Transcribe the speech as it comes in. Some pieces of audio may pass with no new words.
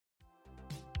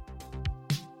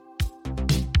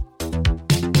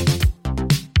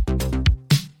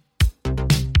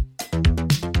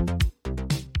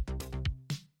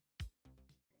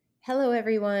Hello,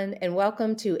 everyone, and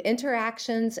welcome to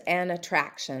Interactions and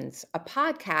Attractions, a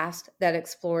podcast that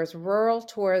explores rural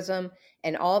tourism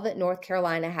and all that North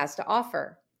Carolina has to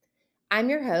offer. I'm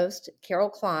your host, Carol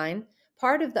Klein,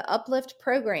 part of the Uplift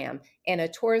program and a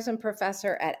tourism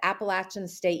professor at Appalachian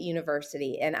State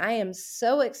University, and I am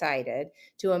so excited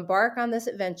to embark on this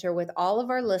adventure with all of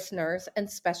our listeners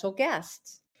and special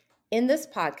guests. In this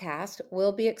podcast,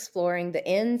 we'll be exploring the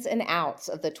ins and outs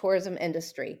of the tourism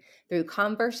industry through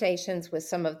conversations with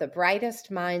some of the brightest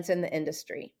minds in the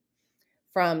industry.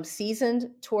 From seasoned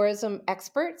tourism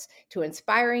experts to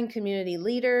inspiring community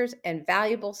leaders and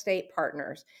valuable state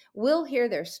partners, we'll hear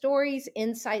their stories,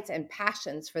 insights, and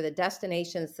passions for the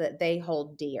destinations that they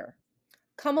hold dear.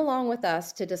 Come along with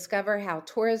us to discover how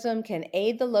tourism can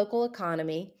aid the local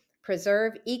economy,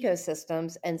 preserve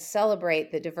ecosystems, and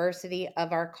celebrate the diversity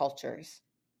of our cultures.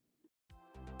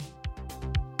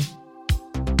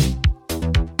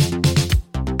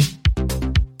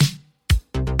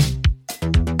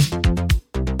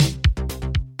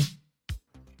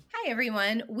 Hi,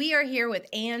 everyone. We are here with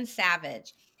Ann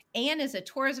Savage. Ann is a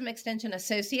Tourism Extension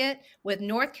Associate with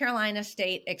North Carolina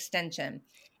State Extension.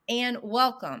 Ann,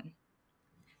 welcome.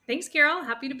 Thanks, Carol.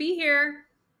 Happy to be here.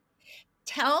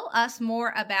 Tell us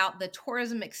more about the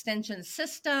Tourism Extension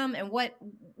system and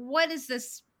what is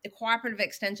this cooperative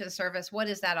extension service? What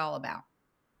is that all about?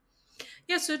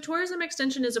 Yeah, so Tourism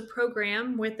Extension is a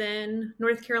program within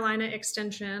North Carolina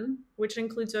Extension, which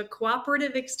includes a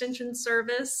cooperative extension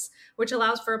service, which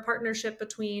allows for a partnership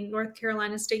between North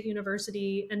Carolina State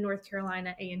University and North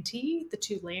Carolina A&T, the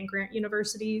two land-grant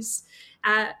universities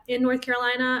in North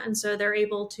Carolina. And so they're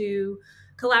able to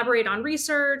collaborate on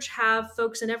research, have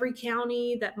folks in every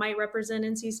county that might represent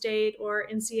NC State or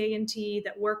NCA&T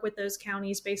that work with those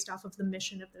counties based off of the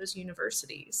mission of those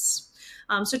universities.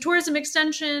 So Tourism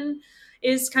Extension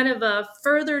is kind of a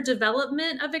further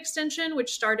development of extension,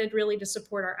 which started really to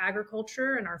support our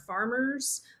agriculture and our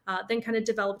farmers, then kind of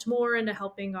developed more into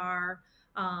helping our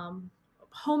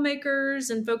homemakers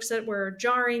and folks that were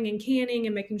jarring and canning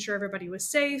and making sure everybody was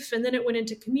safe. And then it went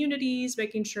into communities,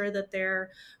 making sure that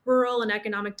their rural and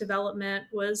economic development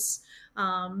was,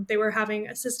 they were having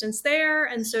assistance there.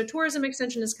 And so Tourism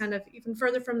Extension is kind of even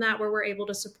further from that, where we're able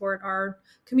to support our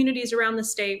communities around the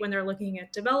state when they're looking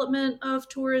at development of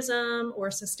tourism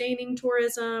or sustaining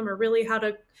tourism, or really how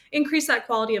to increase that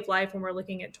quality of life when we're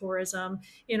looking at tourism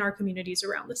in our communities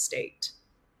around the state.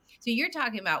 So you're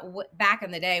talking about back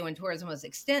in the day when tourism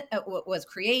was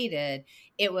created,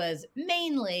 it was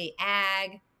mainly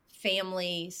ag,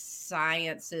 family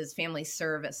sciences, family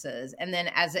services. And then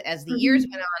as the years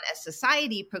went on, as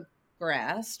society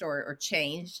progressed or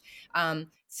changed,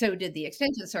 so did the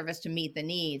extension service to meet the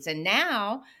needs. And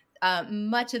now a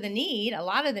lot of the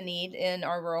need in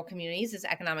our rural communities is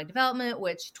economic development,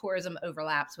 which tourism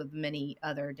overlaps with many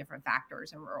other different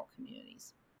factors in rural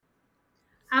communities.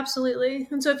 Absolutely.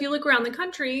 And so if you look around the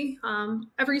country,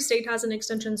 every state has an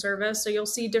extension service. So you'll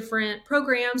see different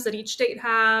programs that each state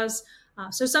has.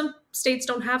 So some states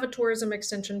don't have a tourism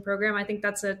extension program. I think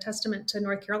that's a testament to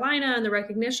North Carolina and the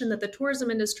recognition that the tourism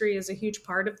industry is a huge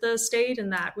part of the state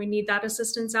and that we need that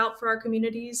assistance out for our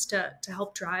communities to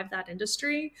help drive that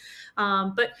industry.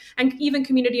 And even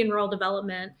community and rural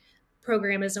development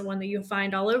program isn't one that you'll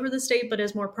find all over the state, but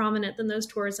is more prominent than those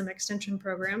tourism extension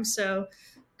programs. So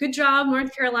good job,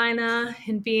 North Carolina,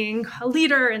 in being a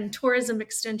leader in tourism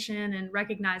extension and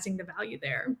recognizing the value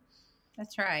there.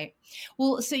 That's right.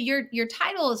 Well, so your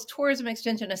title is Tourism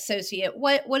Extension Associate.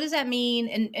 What does that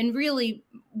mean? And really,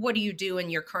 what do you do in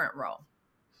your current role?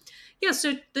 Yeah,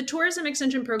 so the Tourism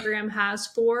Extension program has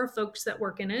 4 folks that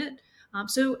work in it.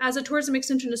 So as a Tourism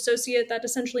Extension Associate, that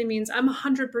essentially means I'm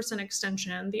 100%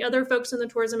 extension. The other folks in the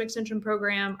Tourism Extension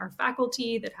program are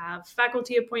faculty that have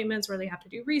faculty appointments where they have to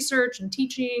do research and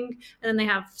teaching, and then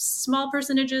they have small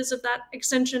percentages of that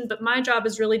extension. But my job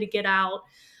is really to get out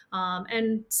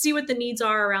and see what the needs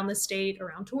are around the state,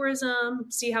 around tourism,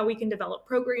 see how we can develop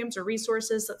programs or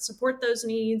resources that support those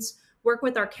needs, work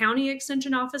with our county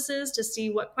extension offices to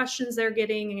see what questions they're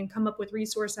getting and come up with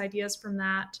resource ideas from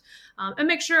that, and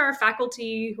make sure our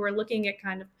faculty who are looking at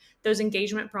kind of those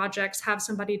engagement projects have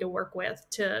somebody to work with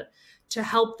to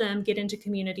help them get into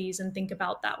communities and think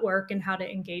about that work and how to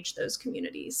engage those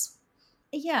communities.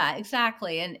 Yeah,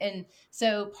 exactly. And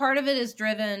so part of it is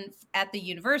driven at the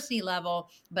university level,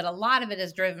 but a lot of it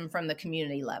is driven from the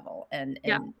community level.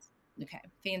 Yeah. Okay,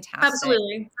 fantastic.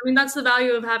 Absolutely. I mean, that's the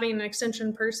value of having an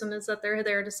extension person, is that they're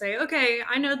there to say, okay,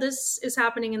 I know this is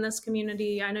happening in this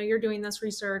community. I know you're doing this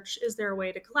research. Is there a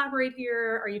way to collaborate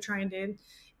here? Are you trying to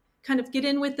kind of get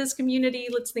in with this community?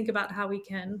 Let's think about how we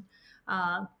can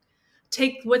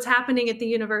take what's happening at the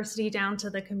university down to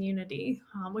the community,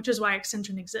 which is why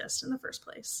Extension exists in the first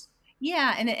place.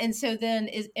 Yeah, and so then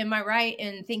am I right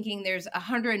in thinking there's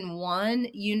 101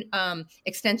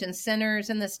 extension centers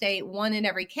in the state, one in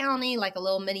every county, like a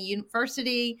little mini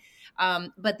university,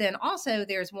 but then also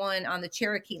there's one on the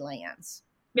Cherokee lands.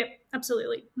 Yep,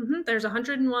 absolutely. There's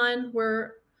 101.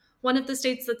 We're one of the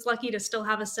states that's lucky to still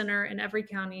have a center in every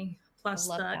county, I plus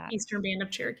love the that. Eastern Band of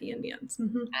Cherokee Indians.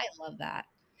 I love that.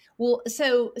 Well,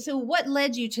 so what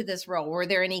led you to this role? Were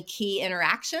there any key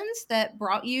interactions that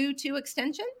brought you to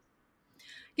Extension?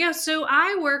 Yeah, so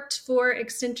I worked for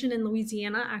Extension in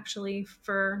Louisiana actually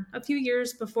for a few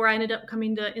years before I ended up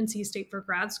coming to NC State for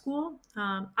grad school.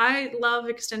 I love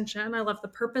Extension. I love the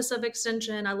purpose of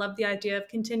Extension. I love the idea of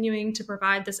continuing to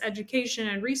provide this education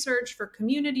and research for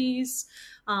communities,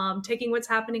 taking what's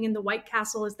happening in the White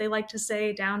Castle, as they like to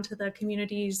say, down to the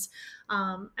communities.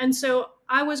 And so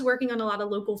I was working on a lot of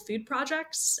local food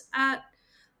projects at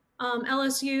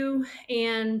LSU,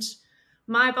 and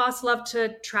my boss loved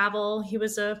to travel. He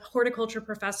was a horticulture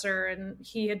professor and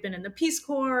he had been in the Peace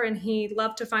Corps, and he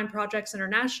loved to find projects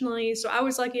internationally. So I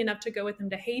was lucky enough to go with him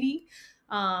to Haiti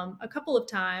a couple of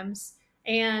times.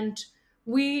 And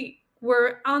we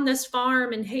were on this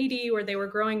farm in Haiti where they were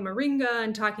growing moringa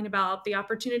and talking about the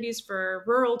opportunities for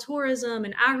rural tourism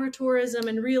and agritourism.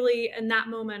 And really, in that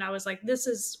moment, I was like, this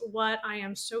is what I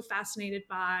am so fascinated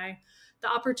by, the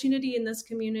opportunity in this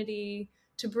community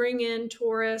to bring in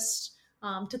tourists,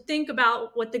 to think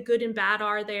about what the good and bad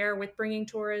are there with bringing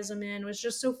tourism in was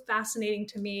just so fascinating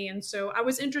to me. And so I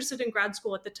was interested in grad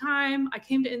school at the time. I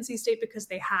came to NC State because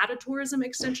they had a tourism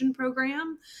extension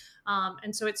program.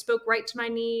 And so it spoke right to my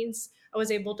needs. I was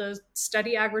able to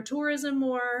study agritourism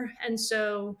more. And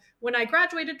so when I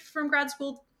graduated from grad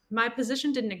school, my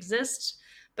position didn't exist,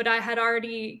 but I had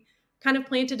already kind of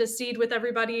planted a seed with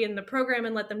everybody in the program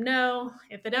and let them know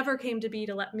if it ever came to be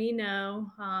to let me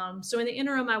know. So in the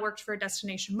interim, I worked for a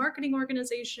destination marketing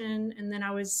organization. And then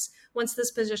once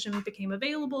this position became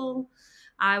available,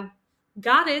 I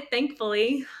got it,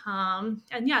 thankfully. And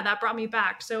yeah, that brought me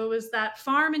back. So it was that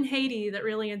farm in Haiti that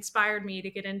really inspired me to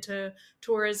get into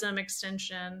tourism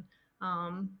extension.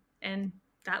 And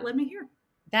that led me here.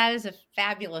 That is a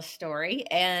fabulous story,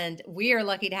 and we are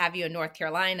lucky to have you in North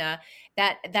Carolina.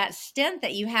 That stint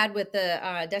that you had with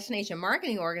the destination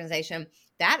marketing organization,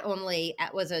 that only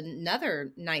was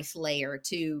another nice layer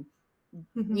to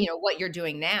what you're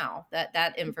doing now.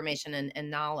 That information and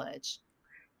knowledge.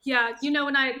 Yeah,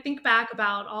 when I think back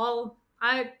about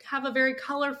I have a very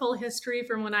colorful history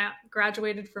from when I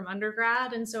graduated from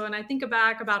undergrad, and so when I think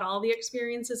back about all the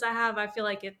experiences I have, I feel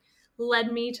like it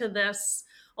led me to this.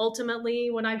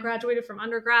 Ultimately, when I graduated from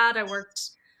undergrad, I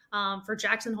worked for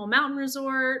Jackson Hole Mountain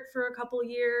Resort for a couple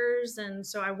years. And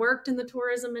so I worked in the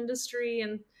tourism industry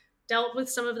and dealt with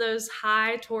some of those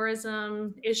high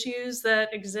tourism issues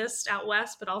that exist out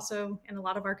west, but also in a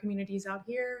lot of our communities out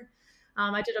here.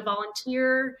 I did a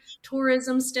volunteer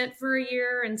tourism stint for a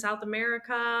year in South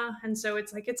America. And so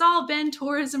it's like, it's all been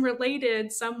tourism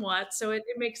related somewhat. So it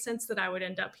makes sense that I would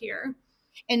end up here.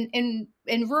 And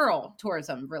rural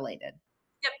tourism related.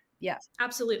 Yes,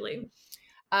 absolutely.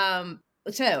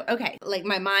 So, okay, like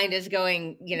my mind is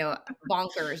going,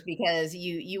 bonkers because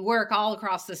you work all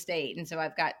across the state. And so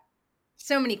I've got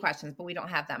so many questions, but we don't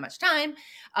have that much time.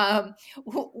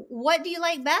 What do you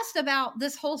like best about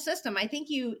this whole system? I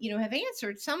think you have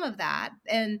answered some of that.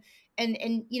 And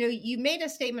you made a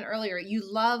statement earlier. You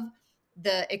love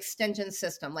the extension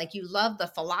system. Like you love the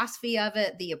philosophy of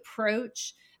it, the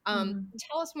approach.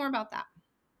 Tell us more about that.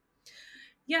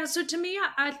 Yeah, so to me,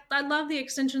 I love the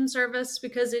extension service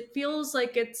because it feels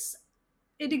like it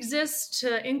exists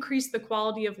to increase the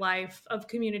quality of life of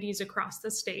communities across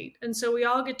the state. And so we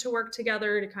all get to work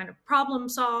together to kind of problem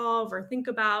solve or think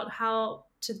about how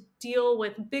to deal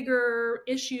with bigger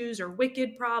issues or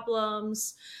wicked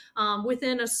problems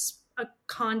within a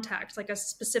context, like a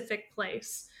specific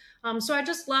place. So I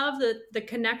just love the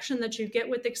connection that you get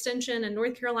with Extension, and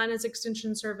North Carolina's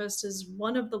Extension Service is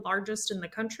one of the largest in the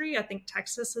country. I think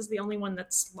Texas is the only one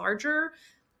that's larger,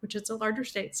 which is a larger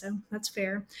state, so that's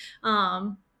fair.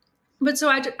 But so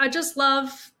I just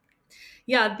love,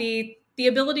 the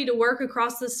ability to work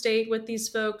across the state with these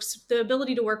folks, the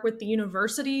ability to work with the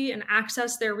university and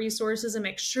access their resources and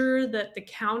make sure that the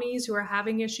counties who are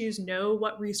having issues know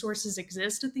what resources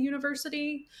exist at the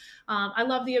university. I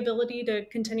love the ability to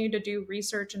continue to do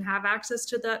research and have access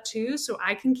to that too, so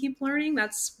I can keep learning.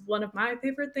 That's one of my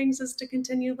favorite things, is to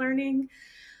continue learning.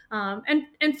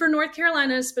 And for North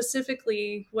Carolina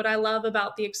specifically, what I love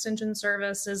about the Extension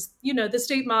Service is, the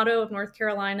state motto of North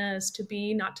Carolina is to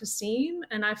be, not to seem.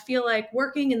 And I feel like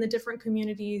working in the different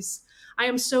communities, I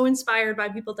am so inspired by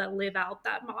people that live out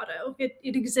that motto. It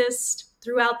exists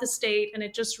throughout the state, and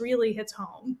it just really hits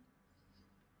home.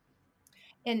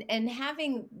 And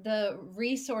having the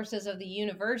resources of the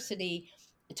university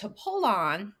to pull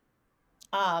on,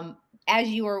 as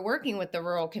you are working with the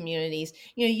rural communities,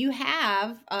 you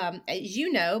have, as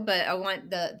you know, but I want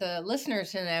the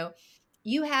listeners to know,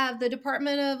 you have the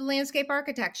Department of Landscape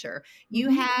Architecture, you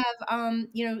have,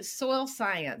 soil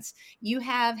science, you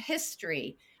have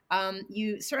history.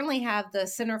 You certainly have the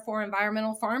Center for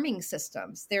Environmental Farming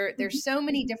Systems. There's so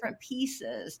many different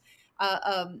pieces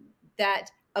that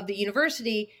of the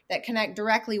university that connect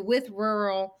directly with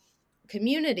rural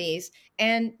communities,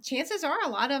 and chances are a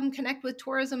lot of them connect with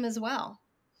tourism as well.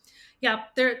 Yeah,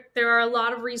 there are a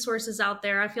lot of resources out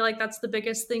there. I feel like that's the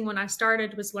biggest thing when I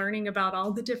started, was learning about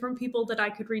all the different people that I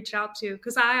could reach out to,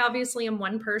 because I obviously am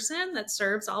one person that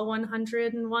serves all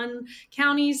 101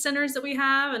 county centers that we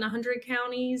have in 100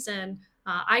 counties, and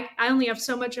I only have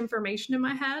so much information in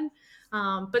my head.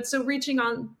 But so reaching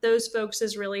on those folks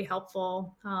is really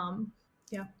helpful.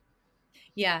 Yeah.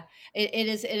 Yeah, it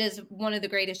is one of the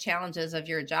greatest challenges of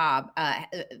your job,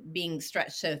 being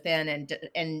stretched so thin,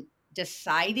 and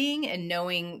deciding and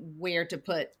knowing where to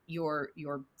put your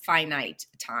finite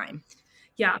time.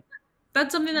 Yeah,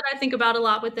 that's something that I think about a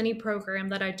lot with any program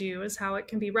that I do, is how it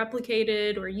can be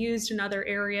replicated or used in other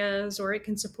areas, or it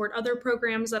can support other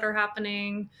programs that are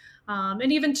happening.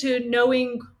 And even to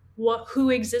knowing who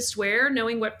exists where,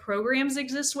 knowing what programs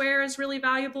exist where is really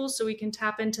valuable, so we can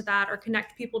tap into that or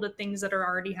connect people to things that are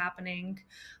already happening,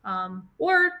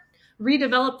 or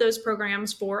redevelop those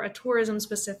programs for a tourism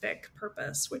specific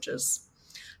purpose, which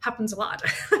happens a lot.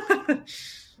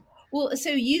 Well, so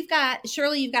you've got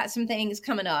some things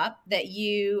coming up that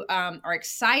you are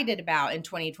excited about in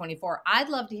 2024. I'd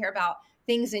love to hear about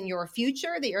things in your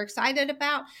future that you're excited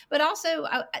about, but also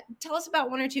tell us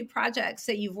about one or two projects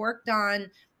that you've worked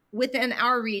on within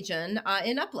our region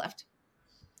in Uplift.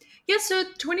 Yeah, so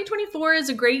 2024 is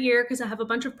a great year because I have a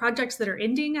bunch of projects that are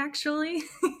ending, actually,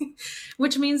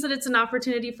 which means that it's an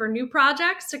opportunity for new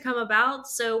projects to come about.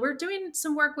 So we're doing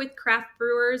some work with craft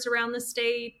brewers around the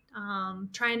state,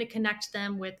 trying to connect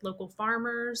them with local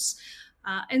farmers,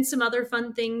 and some other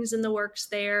fun things in the works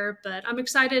there. But I'm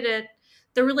excited at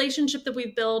the relationship that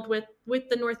we've built with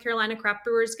the North Carolina Craft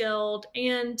Brewers Guild,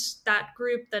 and that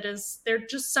group they're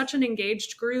just such an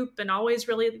engaged group and always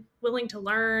really willing to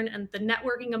learn. And the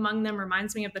networking among them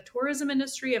reminds me of the tourism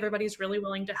industry. Everybody's really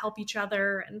willing to help each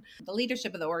other. And the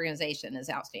leadership of the organization is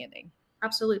outstanding.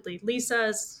 Absolutely. Lisa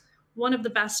is one of the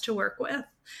best to work with.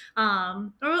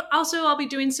 Also, I'll be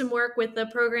doing some work with the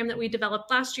program that we developed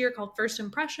last year called First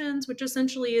Impressions, which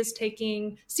essentially is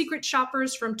taking secret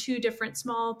shoppers from two different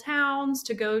small towns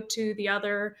to go to the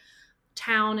other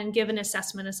town and give an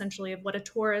assessment essentially of what a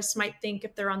tourist might think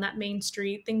if they're on that main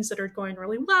street, things that are going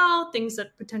really well, things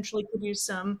that potentially could use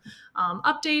some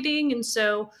updating. And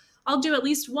so I'll do at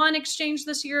least one exchange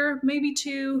this year, maybe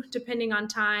two, depending on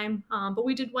time. But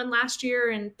we did one last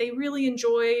year, and they really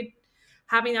enjoyed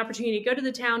having the opportunity to go to the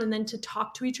town and then to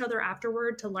talk to each other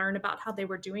afterward to learn about how they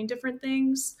were doing different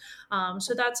things.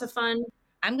 So that's a fun.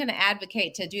 I'm going to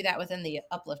advocate to do that within the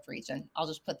Uplift region. I'll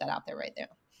just put that out there right there.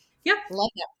 Yep. Love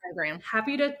that program.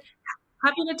 Happy to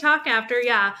talk after.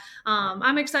 Yeah.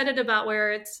 I'm excited about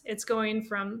where it's going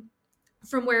from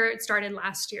where it started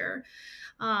last year.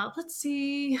 Let's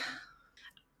see.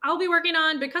 I'll be working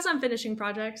on, because I'm finishing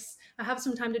projects, I have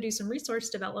some time to do some resource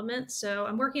development. So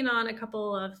I'm working on a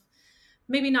couple of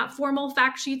maybe not formal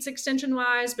fact sheets extension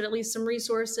wise, but at least some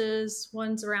resources.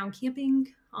 One's around camping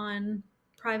on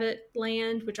private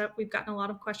land, which we've gotten a lot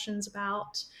of questions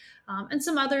about, and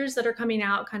some others that are coming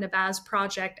out kind of as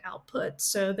project output.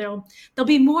 So there'll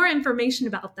be more information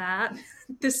about that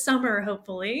this summer,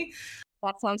 hopefully.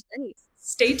 That sounds great.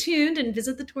 Stay tuned and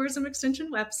visit the Tourism Extension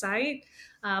website.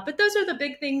 But those are the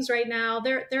big things right now.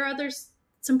 There are others,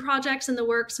 some projects in the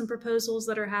works, some proposals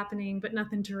that are happening, but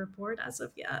nothing to report as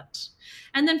of yet.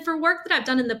 And then for work that I've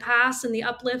done in the past in the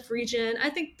Uplift region, I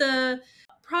think the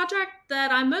project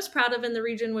that I'm most proud of in the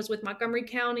region was with Montgomery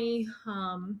County.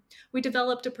 We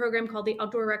developed a program called the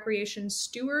Outdoor Recreation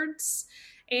Stewards.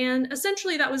 And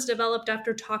essentially that was developed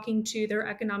after talking to their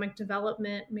economic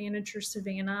development manager,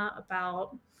 Savannah,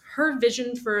 about her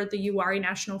vision for the Uwharrie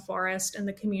National Forest and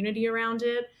the community around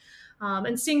it.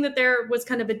 And seeing that there was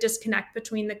kind of a disconnect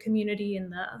between the community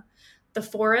and the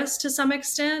forest to some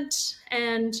extent.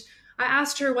 And I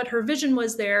asked her what her vision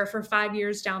was there for 5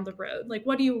 years down the road. Like,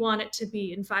 what do you want it to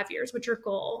be in 5 years? What's your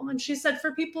goal? And she said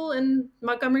for people in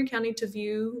Montgomery County to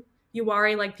view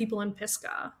Uwharrie like people in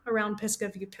Pisgah, around Pisgah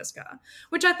view Pisgah,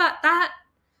 which I thought that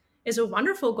is a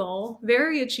wonderful goal,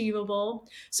 very achievable.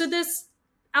 So this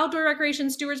outdoor recreation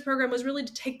stewards program was really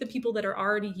to take the people that are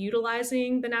already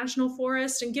utilizing the national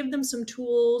forest and give them some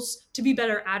tools to be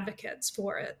better advocates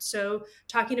for it. So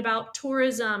talking about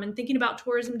tourism and thinking about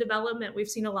tourism development, we've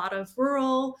seen a lot of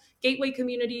rural gateway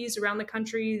communities around the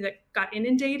country that got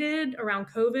inundated around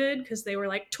COVID because they were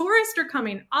like, tourists are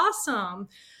coming, awesome.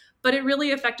 But it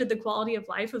really affected the quality of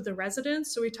life of the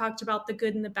residents. So we talked about the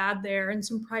good and the bad there and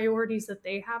some priorities that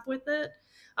they have with it.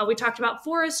 We talked about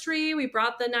forestry. We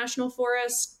brought the National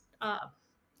Forest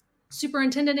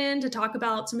superintendent in to talk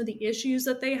about some of the issues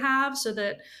that they have so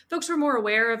that folks were more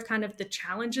aware of kind of the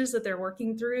challenges that they're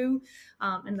working through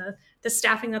and the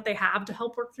staffing that they have to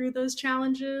help work through those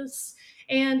challenges.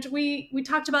 And we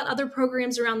talked about other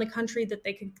programs around the country that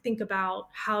they could think about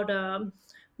how to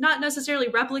not necessarily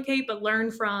replicate, but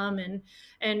learn from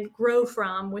and grow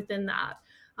from within that.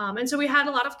 And so we had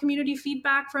a lot of community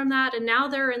feedback from that. And now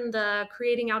they're in the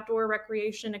Creating Outdoor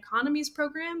Recreation Economies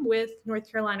program with North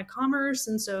Carolina Commerce.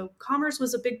 And so Commerce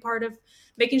was a big part of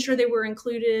making sure they were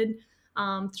included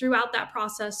throughout that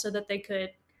process so that they could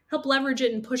help leverage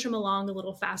it and push them along a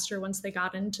little faster once they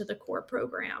got into the core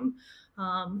program.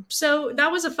 So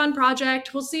that was a fun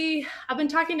project. We'll see. I've been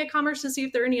talking to Commerce to see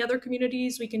if there are any other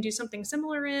communities we can do something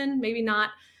similar in, maybe not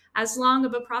as long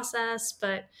of a process,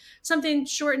 but something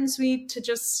short and sweet to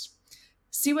just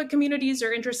see what communities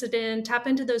are interested in, tap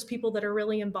into those people that are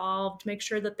really involved, make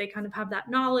sure that they kind of have that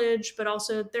knowledge, but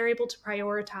also they're able to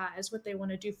prioritize what they want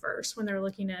to do first when they're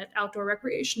looking at outdoor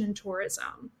recreation and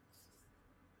tourism.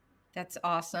 That's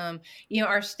awesome.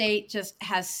 Our state just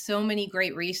has so many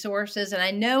great resources, and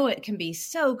I know it can be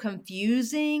so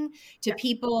confusing to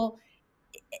people,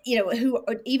 who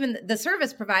even the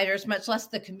service providers, much less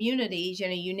the communities.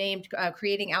 You named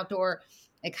Creating Outdoor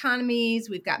Economies.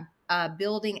 We've got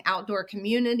Building Outdoor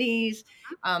Communities,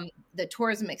 the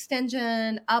Tourism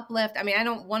Extension, Uplift. I mean, I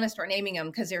don't want to start naming them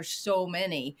because there's so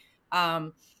many.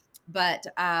 But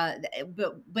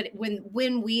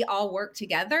when we all work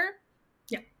together,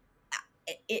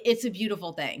 it's a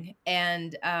beautiful thing.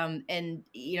 And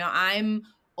I'm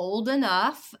old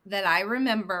enough that I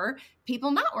remember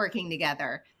people not working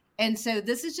together. And so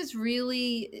this is just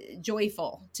really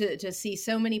joyful to see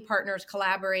so many partners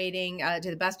collaborating to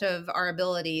the best of our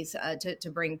abilities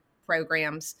to bring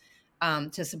programs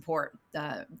to support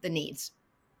the needs.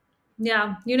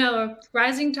 Yeah, a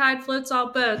rising tide floats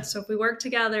all boats. So if we work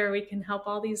together, we can help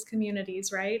all these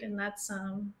communities, right? And that's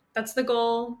the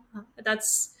goal.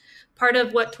 That's part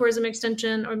of what Tourism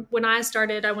Extension, or when I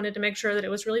started, I wanted to make sure that it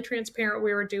was really transparent what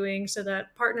we were doing so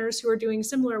that partners who are doing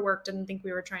similar work didn't think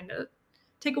we were trying to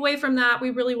take away from that. We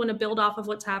really want to build off of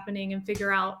what's happening and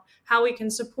figure out how we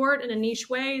can support in a niche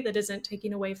way that isn't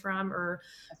taking away from or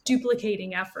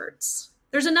duplicating efforts.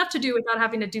 There's enough to do without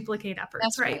having to duplicate efforts.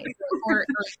 That's right.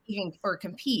 or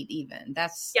compete even.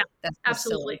 That's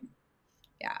absolutely. Silly.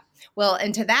 Yeah. Well,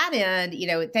 and to that end,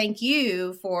 thank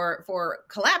you for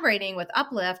collaborating with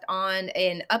Uplift on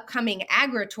an upcoming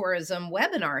agritourism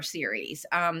webinar series.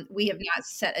 We have not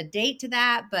set a date to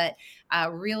that, but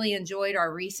really enjoyed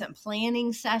our recent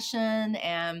planning session,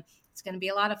 and it's going to be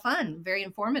a lot of fun, very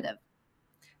informative.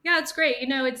 Yeah, it's great.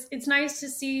 It's nice to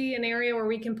see an area where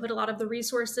we can put a lot of the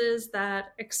resources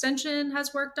that Extension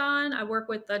has worked on. I work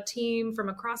with a team from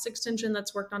across Extension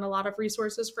that's worked on a lot of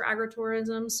resources for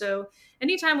agritourism. So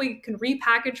anytime we can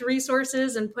repackage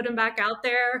resources and put them back out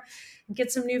there and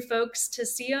get some new folks to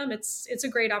see them, it's a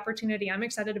great opportunity. I'm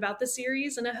excited about the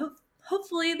series, and I hope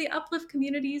hopefully the Uplift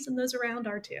communities and those around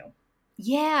are too.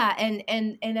 Yeah,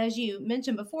 and as you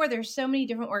mentioned before, there's so many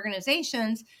different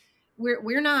organizations.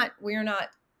 We're not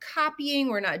copying,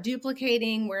 we're not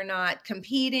duplicating, we're not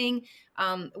competing.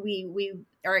 We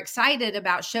are excited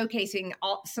about showcasing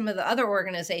some of the other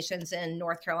organizations in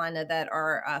North Carolina that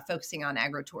are focusing on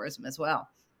agritourism as well.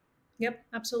 Yep,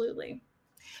 absolutely.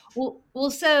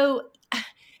 Well, so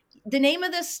the name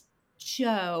of this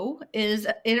show is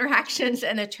Interactions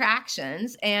and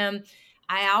Attractions, and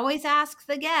I always ask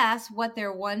the guests what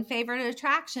their one favorite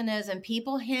attraction is, and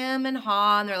people hem and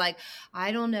haw, and they're like,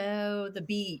 I don't know, the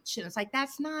beach. And it's like,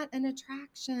 that's not an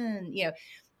attraction.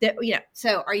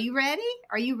 So are you ready?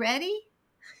 Are you ready?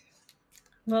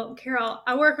 Well, Carol,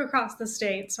 I work across the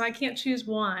state, so I can't choose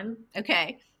one.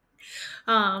 Okay.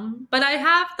 But I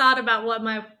have thought about what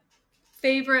my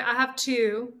favorite, I have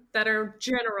two that are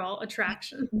general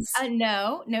attractions.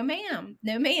 No, no, ma'am.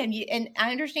 No, ma'am. And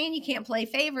I understand you can't play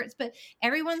favorites, but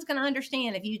everyone's going to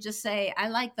understand if you just say, I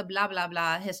like the blah, blah,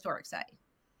 blah historic site.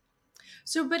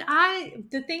 So, but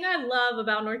the thing I love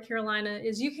about North Carolina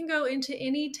is you can go into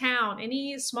any town,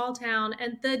 any small town,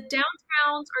 and the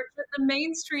downtowns the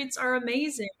main streets are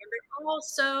amazing. And they're all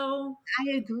so,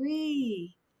 I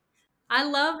agree. I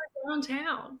love the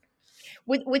downtown.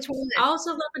 Which one? I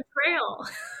also love the trail.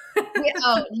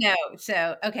 Oh, no.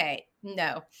 So, okay.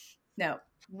 No, no.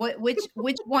 Which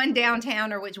one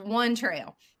downtown or which one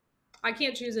trail? I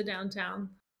can't choose a downtown.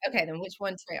 Okay, then which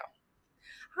one trail?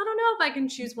 I don't know if I can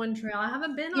choose one trail. I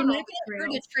haven't been You're on not all going the to hurt a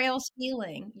trails. trail's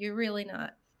feeling. You're really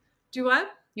not. Do what?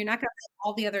 You're not going to hurt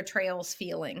all the other trails'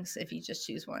 feelings if you just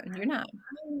choose one. You're not.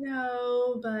 I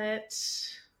know, but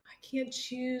I can't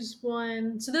choose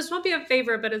one. So this won't be a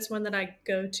favorite, but it's one that I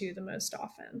go to the most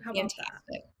often. How about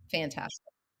that? Fantastic.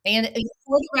 And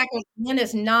for the record, Ann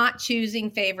is not choosing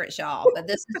favorite shawl, but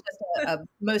this is just a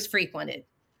most frequented.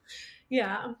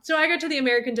 Yeah. So I go to the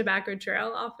American Tobacco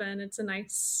Trail often. It's a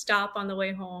nice stop on the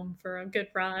way home for a good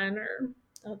run or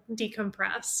a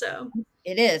decompress. So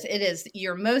it is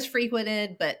your most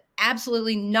frequented, but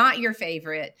absolutely not your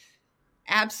favorite.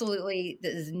 Absolutely,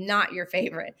 this is not your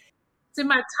favorite. It's in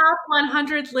my top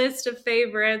 100 list of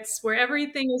favorites where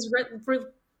everything is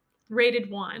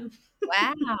rated 1.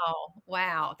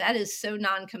 Wow. That is so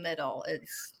non-committal.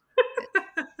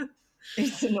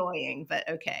 It's annoying, but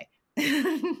okay.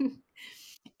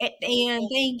 And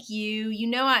thank you. You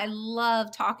know, I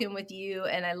love talking with you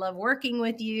and I love working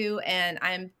with you. And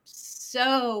I'm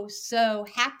so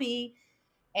happy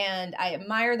and I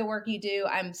admire the work you do.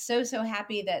 I'm so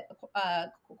happy that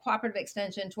Cooperative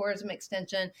Extension, Tourism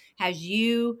Extension has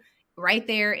you right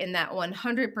there in that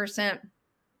 100%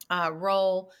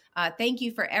 role. Thank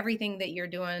you for everything that you're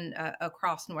doing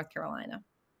across North Carolina.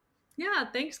 Yeah,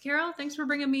 thanks, Carol. Thanks for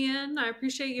bringing me in. I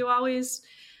appreciate you always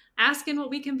asking what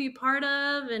we can be part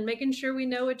of and making sure we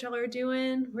know what y'all are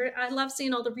doing. I love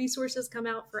seeing all the resources come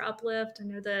out for Uplift. I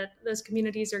know that those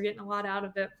communities are getting a lot out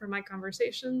of it from my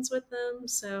conversations with them.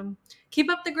 So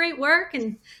keep up the great work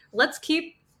and let's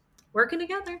keep working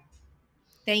together.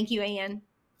 Thank you, Ann.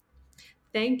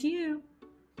 Thank you.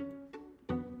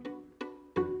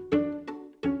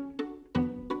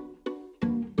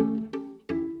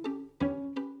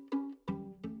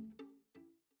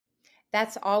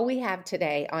 That's all we have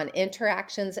today on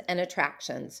interactions and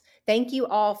attractions. Thank you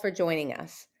all for joining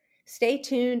us. Stay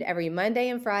tuned every Monday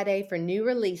and Friday for new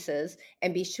releases,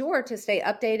 and be sure to stay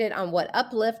updated on what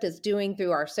Uplift is doing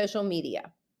through our social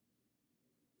media.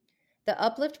 The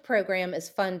Uplift program is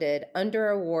funded under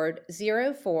Award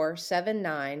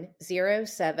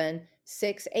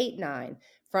 047907-689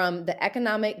 from the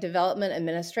Economic Development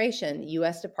Administration,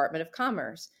 U.S. Department of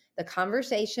Commerce. The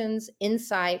conversations,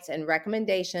 insights, and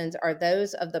recommendations are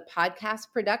those of the podcast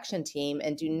production team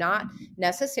and do not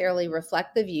necessarily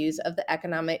reflect the views of the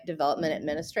Economic Development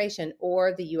Administration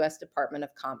or the U.S. Department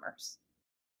of Commerce.